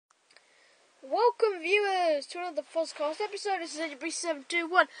welcome viewers to another Fuzzcast episode. This is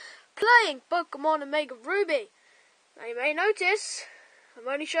AJ721 playing Pokemon Omega Ruby. Now you may notice I'm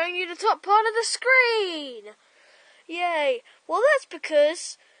only showing you the top part of the screen. Yay. Well, that's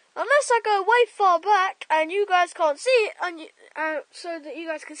because unless I go way far back and you guys can't see it, so that you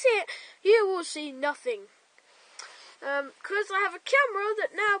guys can see it, you will see nothing. Because I have a camera that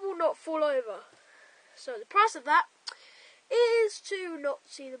now will not fall over. So the price of that is to not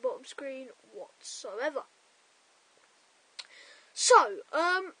see the bottom screen whatsoever. So,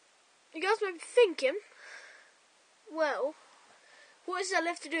 you guys may be thinking, well, what is there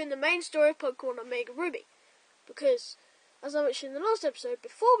left to do in the main story of Pokemon Omega Ruby? Because, as I mentioned in the last episode,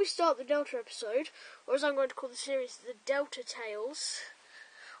 before we start the Delta episode, or as I'm going to call the series, the Delta Tales,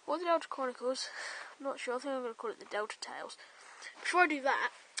 or the Delta Chronicles, I'm not sure, I think I'm going to call it the Delta Tales. Before I do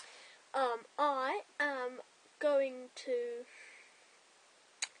that, I am going to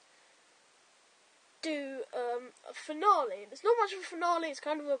do a finale. It's not much of a finale, it's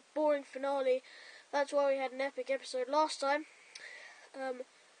kind of a boring finale. That's why we had an epic episode last time. And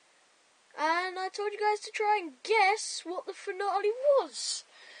I told you guys to try and guess what the finale was.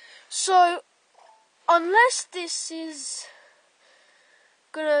 So, unless this is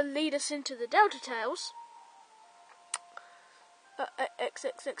gonna lead us into the Delta Tales,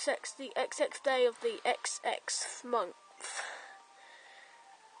 XXXX, the XX day of the XXth month.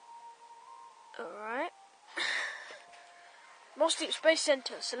 Alright. Moss Deep Space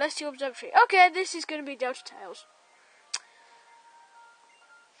Center, Celestial Observatory. Okay, this is going to be Delta Tales.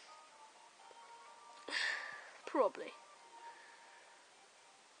 Probably.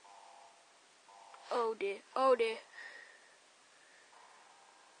 Oh dear, oh dear.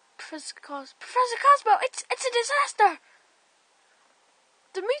 Professor Cosmo, it's a disaster!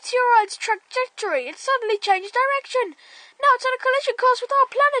 The meteorite's trajectory, it suddenly changed direction. Now it's on a collision course with our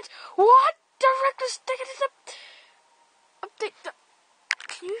planet. What? Directly sticking it up.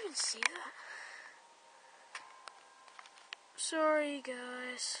 Can you even see that? Sorry,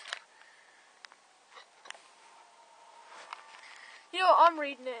 guys. You know what? I'm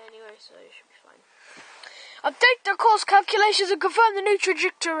reading it anyway, so it should be fine. Update the course calculations and confirm the new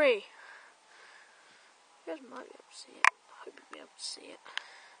trajectory. You guys might be able to see it. I hope you'll be able to see it.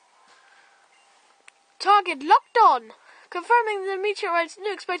 Target locked on. Confirming the meteorite's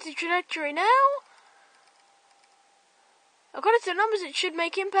new expected trajectory now. According to the numbers, it should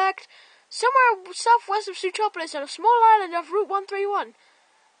make impact somewhere southwest of Sutopolis on a small island off Route 131.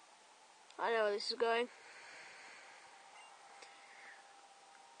 I know where this is going.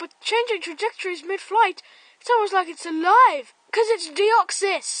 But changing trajectories mid-flight, it's almost like it's alive. Because it's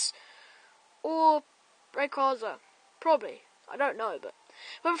Deoxys. Or Rayquaza. Probably. I don't know, but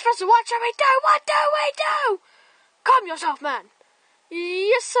Professor, what shall we do? What do we do? Calm yourself, man.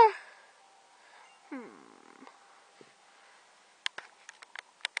 Yes, sir.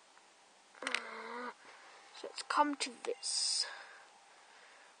 So let's come to this.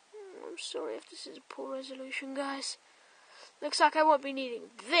 I'm sorry if this is a poor resolution, guys. Looks like I won't be needing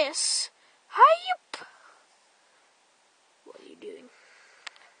this. Hi-yup! What are you doing?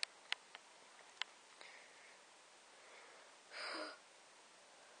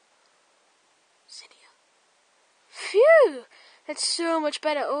 Phew! That's so much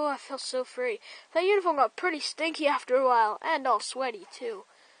better. Oh, I feel so free. That uniform got pretty stinky after a while, and all sweaty, too.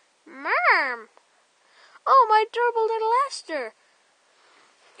 Mom! Oh, my adorable little Esther!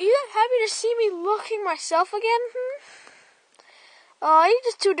 Are you happy to see me looking myself again, Oh, you're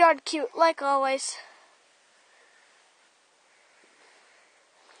just too darn cute, like always.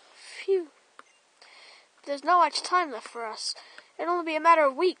 Phew. There's not much time left for us. It'll only be a matter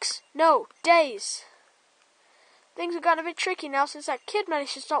of weeks. No, days. Things have gotten a bit tricky now since that kid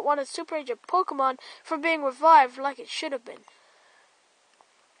managed to stop one of the Super Agent Pokemon from being revived like it should have been.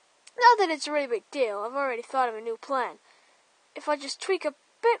 Not that it's a really big deal, I've already thought of a new plan. If I just tweak a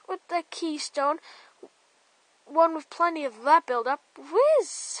bit with the Keystone, one with plenty of that build-up,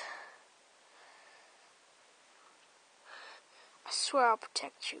 whiz! I swear I'll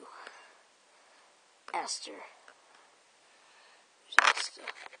protect you. Esther. Who's Esther?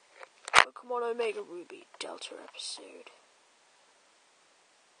 Pokemon Omega Ruby Delta episode.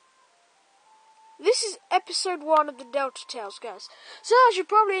 This is episode 1 of the Delta Tales, guys. So I should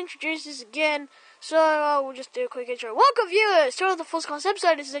probably introduce this again. So I will just do a quick intro. Welcome, viewers, to another Fuzzcast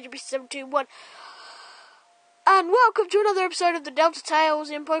episode. This is AJ721. And welcome to another episode of the Delta Tales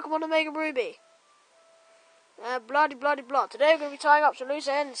in Pokemon Omega Ruby. Blah-de-blah-de-blah. Today we're going to be tying up some loose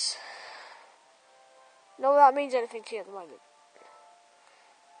ends. Not that means anything to you at the moment.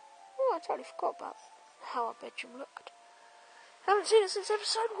 Oh, I totally forgot about how our bedroom looked. Haven't seen it since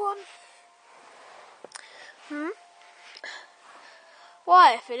episode 1.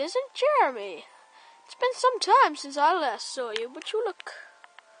 Why, if it isn't Jeremy? It's been some time since I last saw you, but you look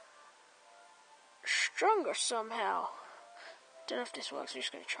stronger somehow. Don't know if this works. I'm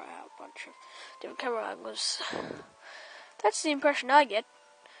just going to try out a bunch of different camera angles. That's the impression I get.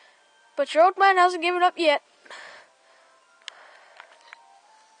 But your old man hasn't given up yet.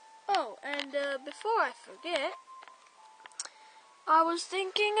 Oh, and before I forget, I was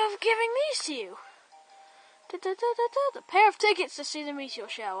thinking of giving these to you. The pair of tickets to see the meteor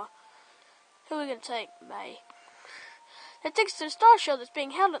shower. Who are we going to take? May. The tickets to the star show that's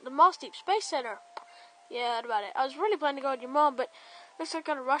being held at the Mars Deep Space Center. Yeah, that's about it. I was really planning to go with your mom, but looks like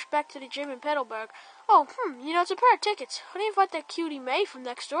I'm going to rush back to the gym in Petalburg. Oh, it's a pair of tickets. Why don't you invite that cutie May from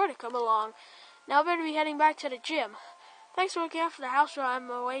next door to come along? Now I better be heading back to the gym. Thanks for looking after the house while I'm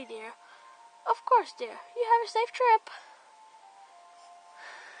away, dear. Of course, dear. You have a safe trip.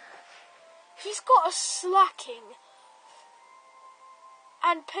 He's got a slacking.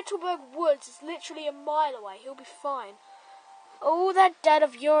 And Petalburg Woods is literally a mile away. He'll be fine. Oh, that dad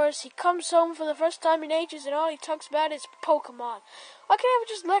of yours. He comes home for the first time in ages and all he talks about is Pokemon. Why can't he ever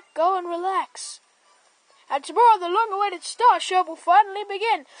just let go and relax? And tomorrow the long-awaited Star Show will finally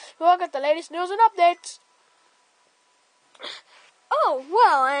begin. We'll get the latest news and updates. Oh,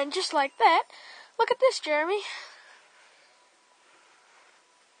 well, and just like that, look at this, Jeremy.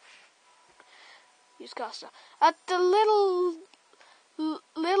 Use Costa. At the little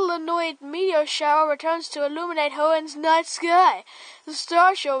annoyed meteor shower returns to illuminate Hoen's night sky. The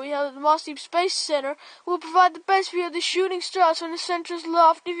star show we held at the Mars Deep Space Center will provide the best view of the shooting stars from the center's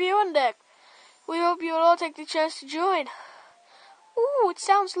lofty viewing deck. We hope you'll all take the chance to join. Ooh, it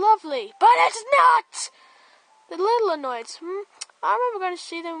sounds lovely, but it's not! The little annoyeds, I remember going to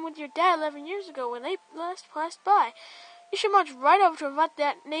see them with your dad 11 years ago when they last passed by. You should march right over to invite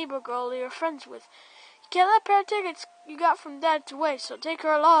that neighbor girl you're friends with. You can't let a pair of tickets you got from Dad to waste, so take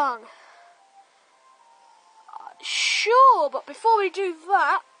her along. Sure, but before we do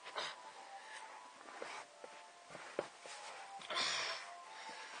that,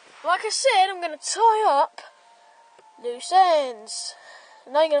 like I said, I'm going to tie up loose ends.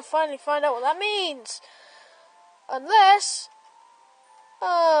 And now you're going to finally find out what that means. Unless...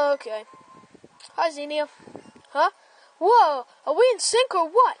 Oh, okay. Hi, Xenia. Huh? Whoa, are we in sync or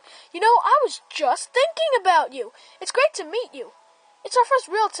what? You know, I was just thinking about you. It's great to meet you. It's our first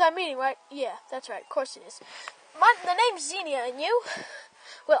real-time meeting, right? Yeah, that's right, of course it is. The name's Xenia, and you?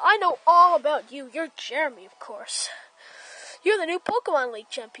 Well, I know all about you. You're Jeremy, of course. You're the new Pokemon League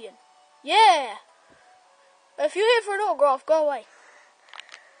champion. Yeah. If you're here for an autograph, go away.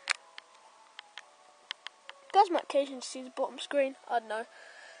 Does my occasion see the bottom screen? I don't know.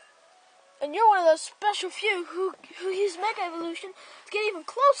 And you're one of those special few who use Mega Evolution to get even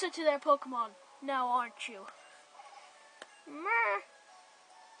closer to their Pokemon. Now, aren't you? Meh.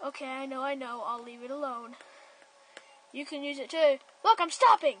 Okay, I know. I'll leave it alone. You can use it too. Look, I'm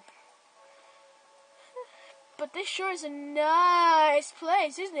stopping! But this sure is a nice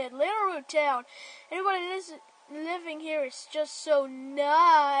place, isn't it? Littleroot Town. Everybody living here is just so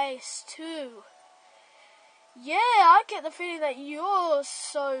nice, too. Yeah, I get the feeling that you're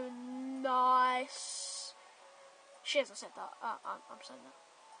so nice. She hasn't said that. I'm saying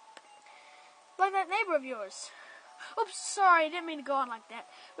that. Like that neighbor of yours. Oops, sorry, I didn't mean to go on like that.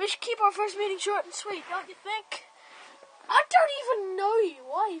 We should keep our first meeting short and sweet, don't you think? I don't even know you.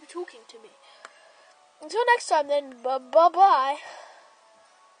 Why are you talking to me? Until next time, then. Bye-bye.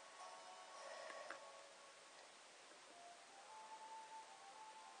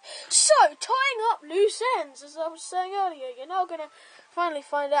 So, tying up loose ends, as I was saying earlier, you're now going to finally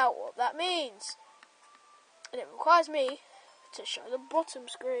find out what that means. And it requires me to show the bottom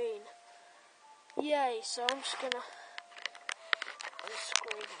screen. Yay, so I'm just going to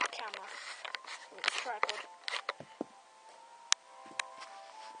unscrew the camera from its tripod.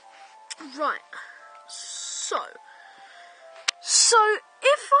 Right, so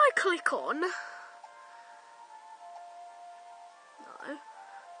if I click on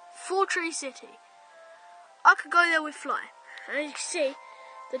Fortree City, I could go there with Fly, and as you can see,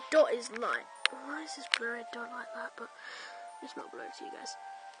 the dot is light. Why is this blurry dot like that? But it's not blurry to you guys.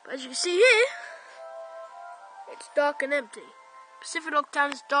 But as you can see here, it's dark and empty. Pacific Log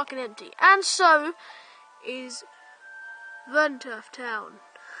Town is dark and empty, and so is Vernturf Town.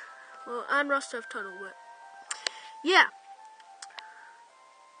 Well, and Rosturf Tunnel, but yeah.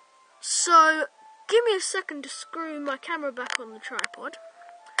 So, give me a second to screw my camera back on the tripod,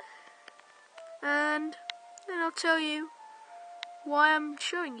 and then I'll tell you why I'm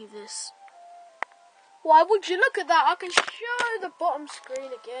showing you this. Why would you look at that? I can show the bottom screen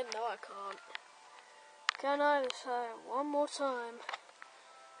again. No, I can't. Can I say it one more time?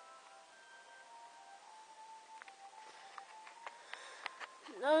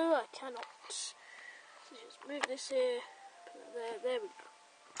 No, I cannot. Let's just move this here. Put it there we go.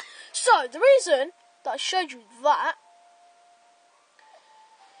 So, the reason that I showed you that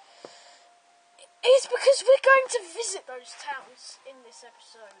is because we're going to visit those towns in this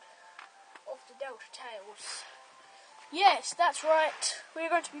episode of the Delta Tales. Yes, that's right. We're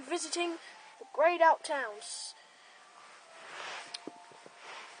going to be visiting the greyed out towns.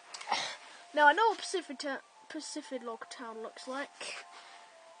 Now, I know what Pacific Log Town looks like.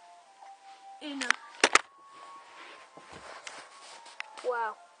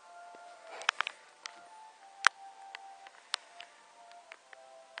 Wow.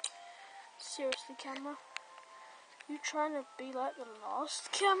 Seriously, camera? You trying to be like the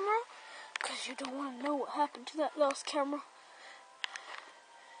last camera? Because you don't want to know what happened to that last camera.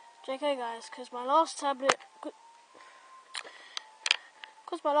 JK guys, because my last camera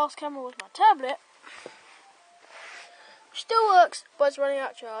was my tablet. Still works, but it's running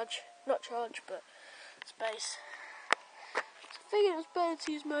out of charge. Not charge, but space. So I figured it was better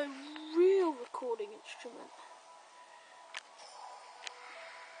to use my real recording instrument.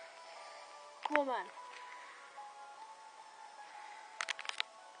 Come on, man.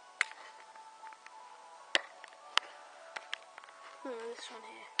 This one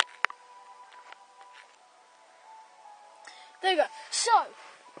here. There you go. So,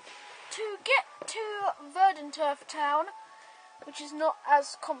 to get to Verdanturf Town, which is not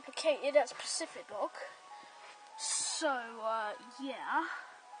as complicated as Pacific Log. So, yeah.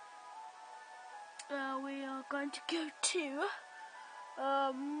 We are going to go to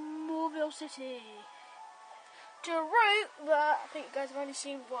Moorville City. To a route that I think you guys have only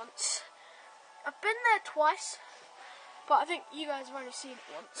seen once. I've been there twice, but I think you guys have only seen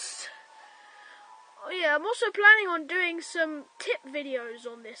it once. Oh yeah, I'm also planning on doing some tip videos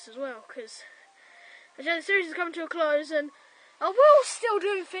on this as well, because the series is coming to a close, and I will still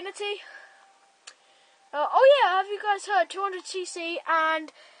do Infinity. Oh yeah, have you guys heard 200cc,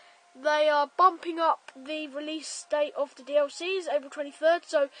 and they are bumping up the release date of the DLCs, April 23rd,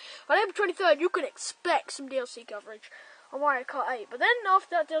 so on April 23rd you can expect some DLC coverage on Mario Kart 8, but then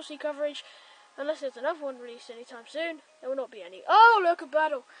after that DLC coverage, unless there's another one released anytime soon, there will not be any. Oh, look, a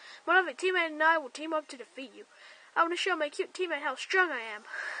battle! My lovely teammate and I will team up to defeat you. I want to show my cute teammate how strong I am.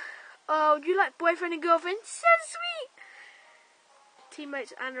 Oh, do you like boyfriend and girlfriend? So sweet!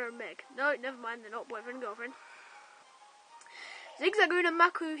 Teammates Anna and Meg. No, never mind, they're not boyfriend and girlfriend. Zigzagoon and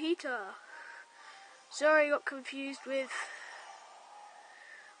Makuhita. Sorry, I got confused with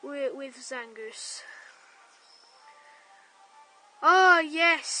Zangoose. Oh,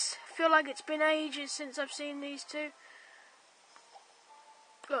 yes! I feel like it's been ages since I've seen these two.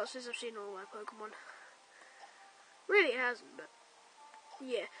 Well, since I've seen all my Pokemon. Really it hasn't, but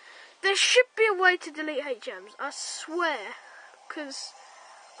yeah. There should be a way to delete HMs, I swear. Because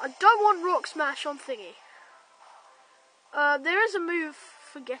I don't want Rock Smash on Thingy. There is a move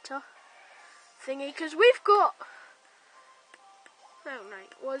for Getter Thingy, because we've got... Oh, no.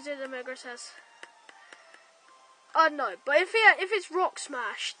 What is it that Megara says? No, but if it's Rock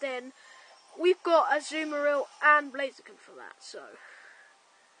Smash, then we've got Azumarill and Blaziken for that, so...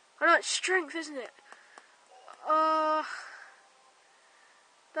 I know, it's strength, isn't it?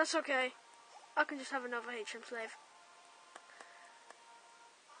 That's okay. I can just have another HM Slave.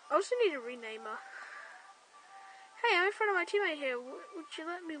 I also need a renamer. Hey, I'm in front of my teammate here. Would you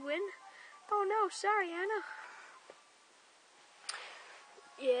let me win? Oh no, sorry, Anna.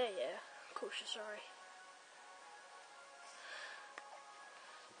 Yeah, of course you're sorry.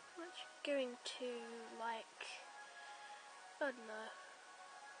 What's going to, like... I don't know.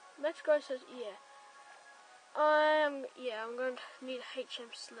 Mexico says, yeah. I'm going to need a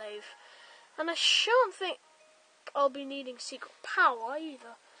HM Slave. And I shouldn't think I'll be needing Secret Power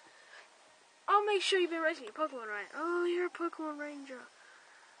either. I'll make sure you've been racing your Pokemon right. Oh, you're a Pokemon Ranger.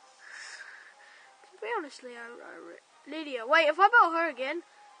 To be honest, Lydia, wait, if I battle her again,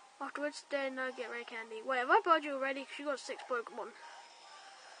 afterwards, then I get Rare Candy. Wait, have I battled you already? Because you got 6 Pokemon.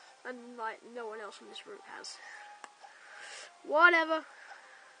 And, like, no one else on this route has. Whatever.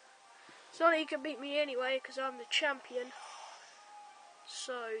 Sonic can beat me anyway, because I'm the champion.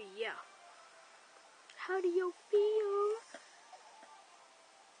 So, yeah. How do you feel?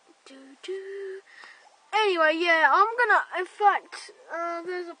 Anyway, yeah, I'm gonna, in fact,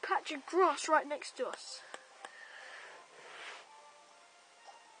 there's a patch of grass right next to us.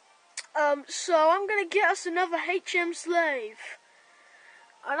 So I'm gonna get us another HM Slave.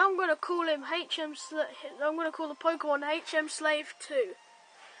 And I'm gonna call him I'm gonna call the Pokemon HM Slave 2.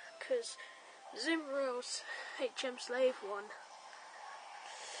 Because Zimros HM Slave 1.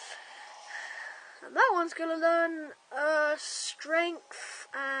 And that one's gonna learn Strength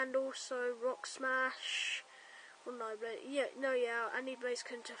and also Rock Smash. Well, no, I need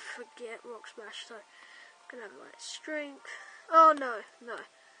Blaziken to forget Rock Smash, so I'm gonna have like Strength. Oh no.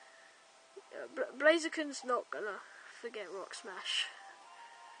 Blaziken's not gonna forget Rock Smash.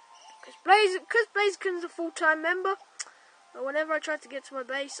 Because Blaziken's a full-time member, and whenever I try to get to my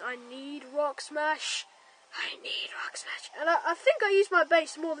base, I need Rock Smash. And I think I use my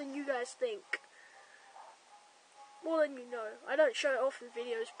base more than you guys think. More than you know. I don't show it off in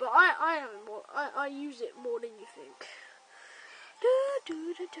videos, but I use it more than you think.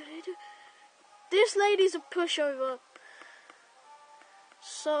 This lady's a pushover.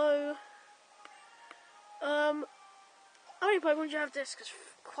 So, how many Pokemon do you have this? Because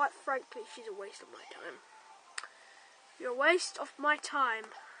quite frankly, she's a waste of my time. You're a waste of my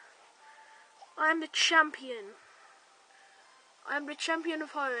time. I'm the champion. I'm the champion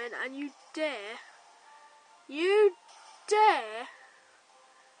of Hoenn, and you dare,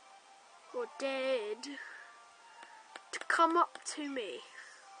 or dared, to come up to me.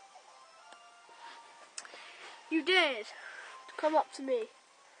 You dared to come up to me.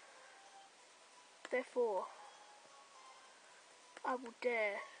 Therefore, I will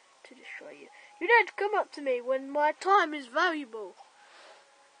dare to destroy you. You dared to come up to me when my time is valuable.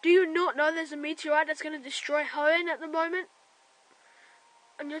 Do you not know there's a meteorite that's going to destroy Hoenn at the moment?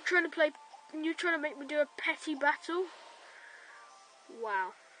 And you're trying to make me do a petty battle?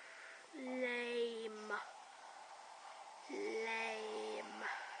 Wow. Lame.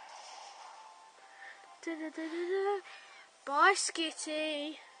 Bye,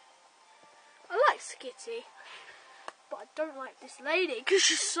 Skitty. I like Skitty, but I don't like this lady because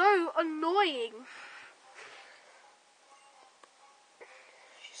she's so annoying.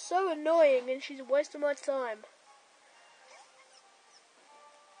 She's so annoying and she's a waste of my time.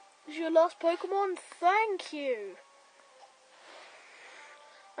 Is your last Pokemon? Thank you.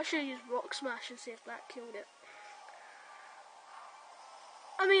 I should use Rock Smash and see if that killed it.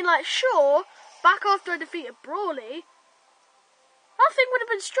 I mean, like, sure, back after I defeated Brawly, that thing would have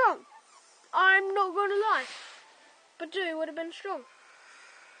been strong. I'm not going to lie. But dude, it would have been strong.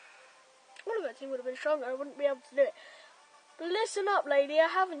 All of that team would have been strong. I wouldn't be able to do it. But listen up, lady. I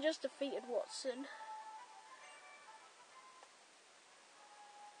haven't just defeated Watson.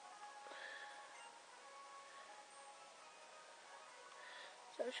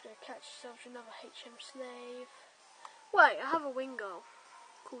 So I'm just going to catch yourself another HM Slave. Wait, I have a Wingull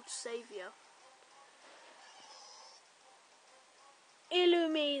called Saviour.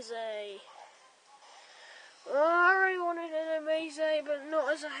 Illumise. Oh, I really wanted Illumise, but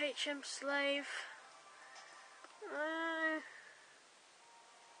not as a HM Slave.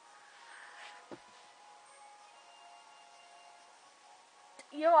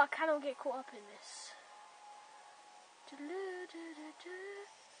 I cannot get caught up in this.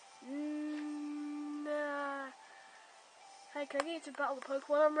 Nah. Hey, can I get you to battle the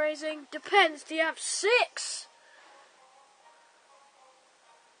Pokemon I'm raising? Depends, do you have 6?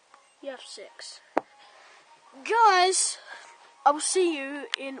 You have 6. Guys, I will see you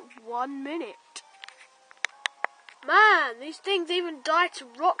in 1 minute. Man, these things even died to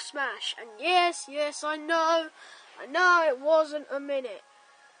Rock Smash. And yes, I know it wasn't a minute.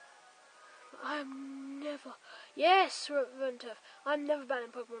 Yes, Reventuff, I'm never banning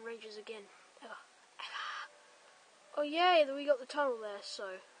Pokemon Rangers again. Ever. Oh yay, we got the tunnel there,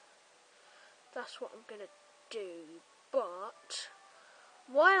 so that's what I'm gonna do. But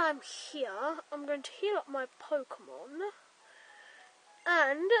while I'm here, I'm going to heal up my Pokemon.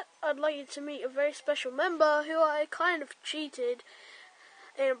 And I'd like you to meet a very special member who I kind of cheated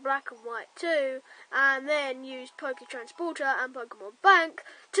in Black and White 2, and then used Poketransporter and Pokemon Bank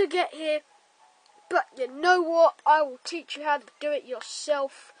to get here. But you know what? I will teach you how to do it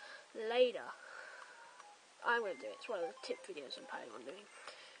yourself later. I'm going to do it. It's one of the tip videos I'm planning on doing.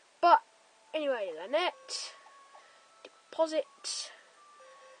 But anyway, Lynette, deposit.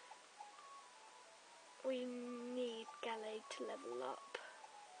 We need Gallade to level up.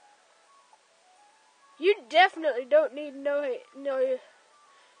 You definitely don't need no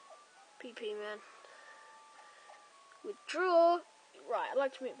PP, man. Withdraw. Right, I'd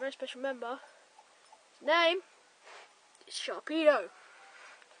like to meet a very special member. His name is Sharpedo.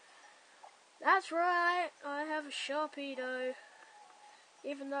 That's right, I have a Sharpedo.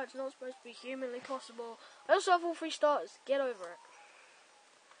 Even though it's not supposed to be humanly possible. I also have all 3 starters. Get over it.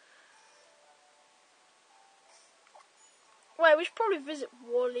 Wait, we should probably visit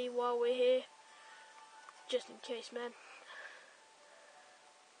Wally while we're here. Just in case, man.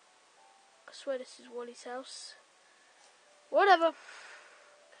 I swear this is Wally's house. Whatever.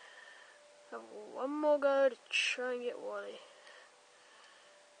 Have one more go to try and get Wally.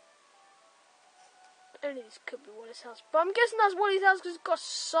 Only this could be Wally's house, but I'm guessing that's Wally's house because it's got a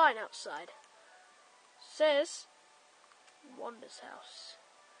sign outside. It says Wanda's house,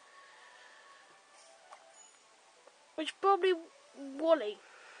 which probably Wally.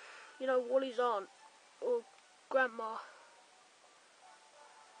 You know, Wally's aunt or grandma.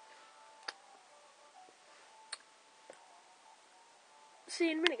 See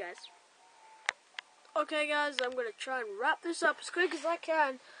you in a minute, guys. Okay, guys, I'm going to try and wrap this up as quick as I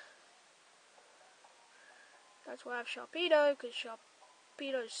can. That's why I have Sharpedo, because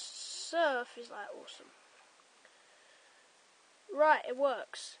Sharpedo's surf is like awesome. Right, it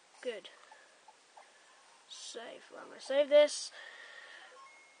works. Good. Save. Well, I'm going to save this.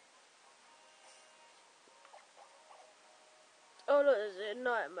 Oh look, there's a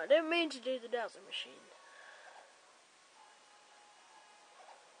item. I didn't mean to do the dowsing machine.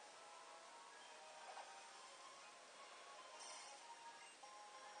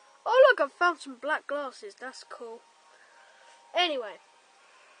 Oh look, I found some black glasses. That's cool. Anyway,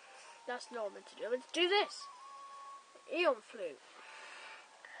 that's not what I'm meant to do. I'm meant to do this. Eon Flute.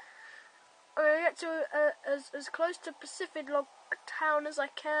 I'm going to get to as close to Pacific Log Town as I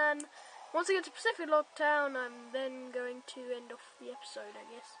can. Once I get to Pacific Log Town, I'm then going to end off the episode,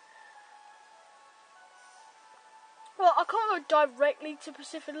 I guess. Well, I can't go directly to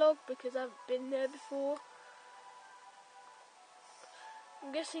Pacific Log because I've been there before.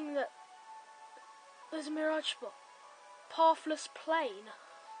 I'm guessing that there's a Mirage spot. Pathless Plain.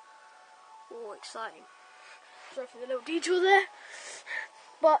 Oh, exciting. Sorry for the little detour there.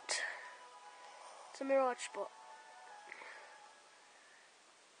 But it's a Mirage spot.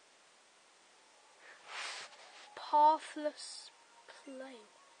 Pathless Plain.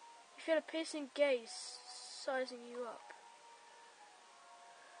 You feel a piercing gaze sizing you up.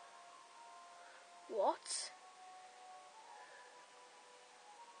 What?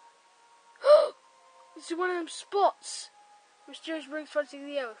 This is one of them spots. Mysterious rings floating in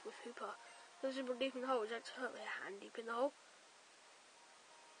the air with Hooper. Those people deep in the hole. Would you like to hurt me a hand deep in the hole?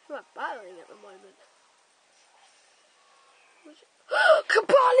 I feel like battling at the moment.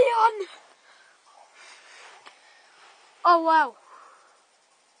 Kabalion! Oh wow.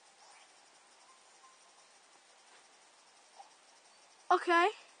 Okay.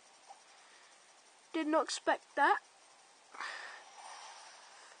 Did not expect that.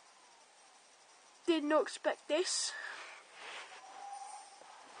 Did not expect this.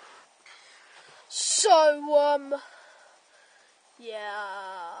 So,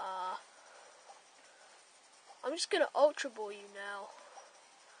 yeah. I'm just gonna Ultra Ball you now.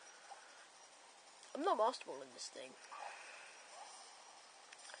 I'm not Master Balling this thing.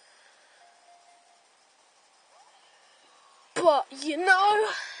 But, you know,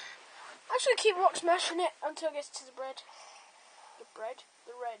 I'm just gonna keep Rock Smashing it until it gets to the bread. The bread?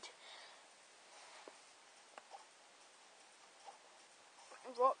 The red.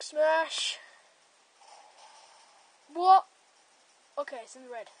 Rock Smash. What? Okay, it's in the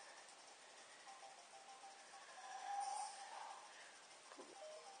red.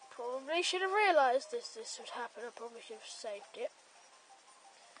 Probably should have realised this would happen. I probably should have saved it.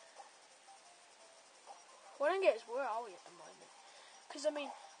 What I don't get is where are we at the moment? Because, I mean,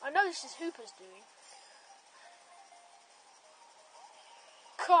 I know this is Hooper's doing.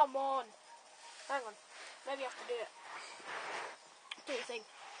 Come on. Hang on. Maybe I have to do it. Do the thing.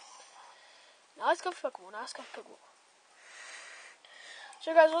 Now let's go for Pokemon. Now let's go for Pokemon.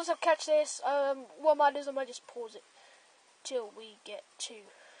 So guys, once I catch this, what I might do is I might just pause it till we get to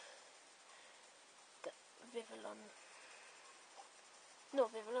the Vivillon.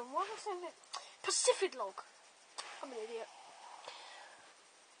 Not Vivillon, what was I saying? Pacific Log. I'm an idiot.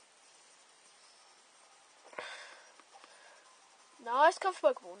 Nice comfy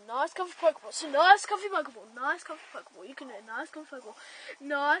Pokeball, nice comfy Pokeball, so nice comfy Pokeball, nice comfy Pokeball, you can do it, nice comfy Pokeball,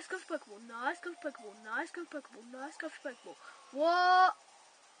 nice comfy Pokeball, nice comfy Pokeball, nice comfy Pokeball, nice comfy Pokeball. What?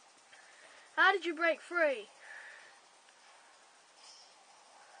 How did you break free?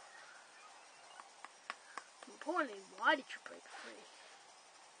 Importantly, why did you break free?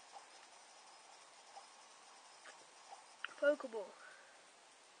 Pokeball.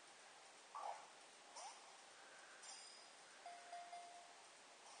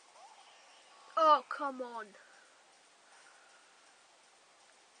 Oh, come on.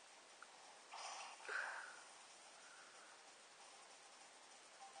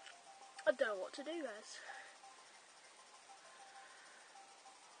 I don't know what to do, guys.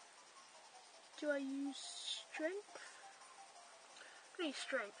 Do I use strength? I use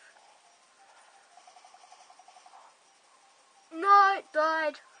strength. No, it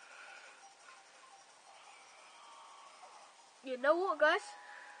died. You know what, guys?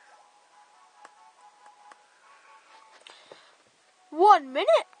 1 minute,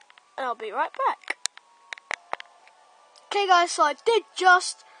 and I'll be right back. Okay, guys, so I did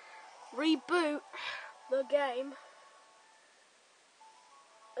just reboot the game.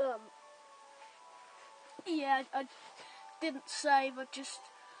 Yeah, I didn't save. I just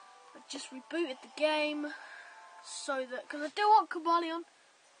rebooted the game so that, because I do want Cobalion.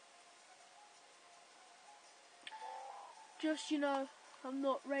 Just, you know, I'm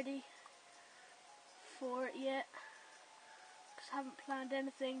not ready for it yet, because I haven't planned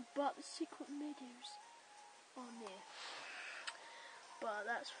anything but the secret meadows on there. But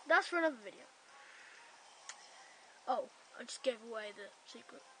that's for another video. Oh, I just gave away the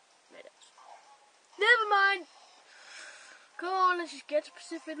secret meadows. Never mind. Come on, let's just get to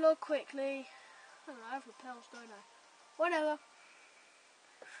Pacific Log quickly. I don't know, I have repels, don't I? Whatever.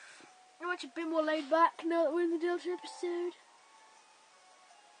 I want you a bit more laid back now that we're in the Delta episode.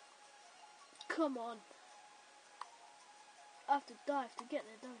 Come on. I have to dive to get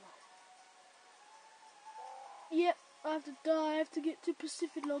there, don't I? Yep, I have to dive to get to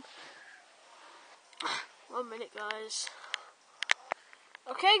Pacific Log. 1 minute, guys.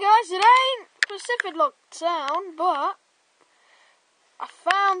 Okay, guys, it ain't Pacific Log Town, but I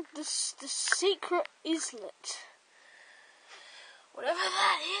found the secret islet. Whatever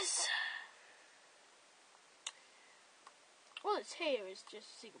that is. All it's here is just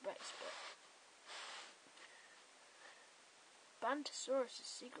a secret base, but Bantosaurus'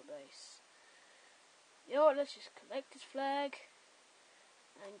 secret base. You know what, let's just collect his flag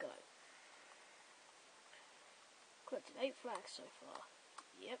and go. Collected 8 flags so far.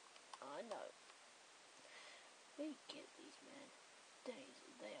 Yep, I know. Where you get these, man? They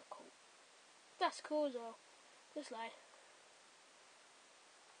are cool. That's cool as well. Just like.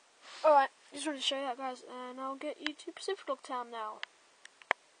 Alright, just wanted to show you that, guys, and I'll get you to Pacific Log Town now.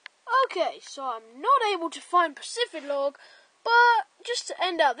 Okay, so I'm not able to find Pacific Log, but just to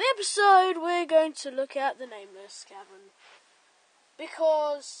end out the episode, we're going to look at the Nameless Cavern.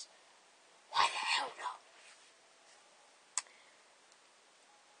 Because, why the hell not?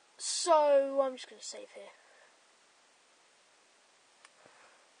 So, I'm just going to save here.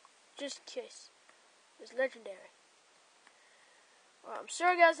 Just in case. It's legendary. Alright, I'm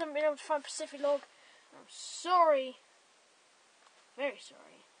sorry, guys, I haven't been able to find Pacific Log. I'm sorry. Very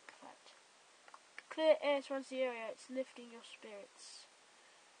sorry, in fact. Clear air surrounds the area. It's lifting your spirits.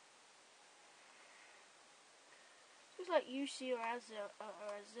 Looks like Yusi or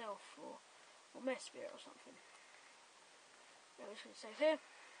Azelf or Mesprit or something. I'm just going to save here.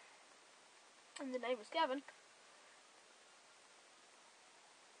 And the name was Gavin.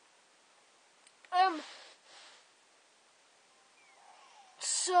 Yeah.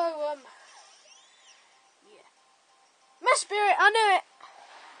 Mesprit, I knew it!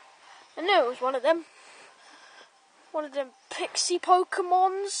 I knew it was one of them. One of them pixie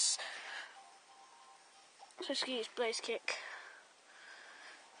Pokemons. So let's use Blaze Kick.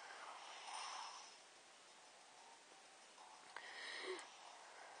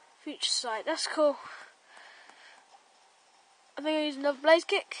 Future Sight, that's cool. I think I'll use another Blaze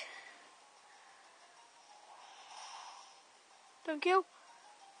Kick. Don't kill.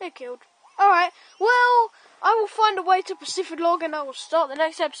 It killed. Alright, well, I will find a way to Pacific Log and I will start the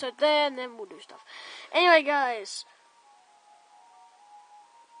next episode there and then we'll do stuff. Anyway, guys.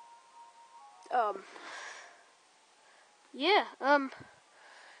 Yeah,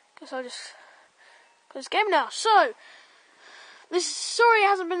 guess I'll just close the game now. So, this story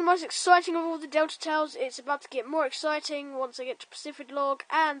hasn't been the most exciting of all the Delta Tales. It's about to get more exciting once I get to Pacific Log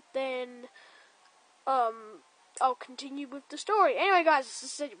and then, I'll continue with the story. Anyway, guys, this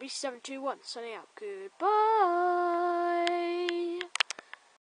is SageBeast721, signing out. Goodbye.